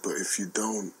But if you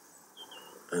don't,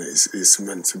 and it's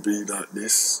meant to be like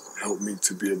this, help me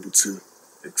to be able to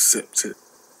accept it.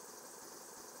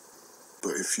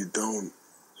 But if you don't,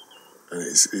 and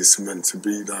it's meant to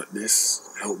be like this,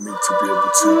 help me to be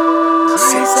able to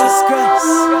accept Jesus it. Christ,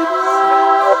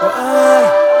 why?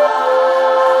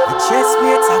 The chest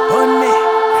plates upon me,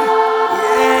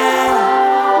 yeah.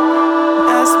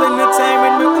 I spend the time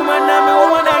with my woman and my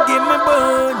woman I give me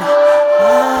bone.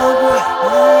 Oh boy,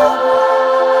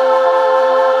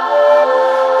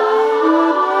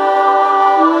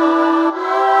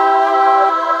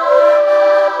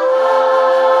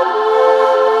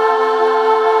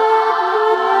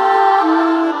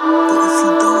 But if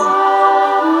you don't,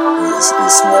 and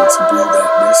it's meant to be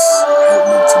like this, help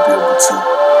me to be able to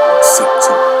accept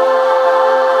it.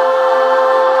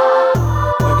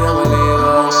 I can't believe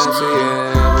all I see, yeah.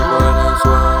 Before that's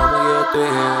why I'ma get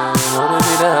through here. Wanna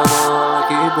be that more, I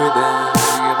keep breathing.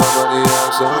 Give my body up,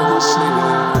 so I'm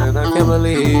believing. I can't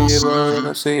believe all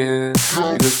I see, yeah.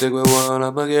 You can stick with one,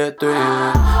 I'ma get through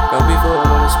here. Got me full of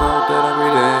the smoke that I'm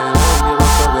breathing. I don't give a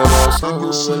fuck about someone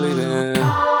believing. I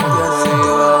can't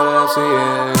believe all I see,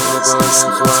 yeah. Before that's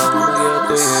why I'ma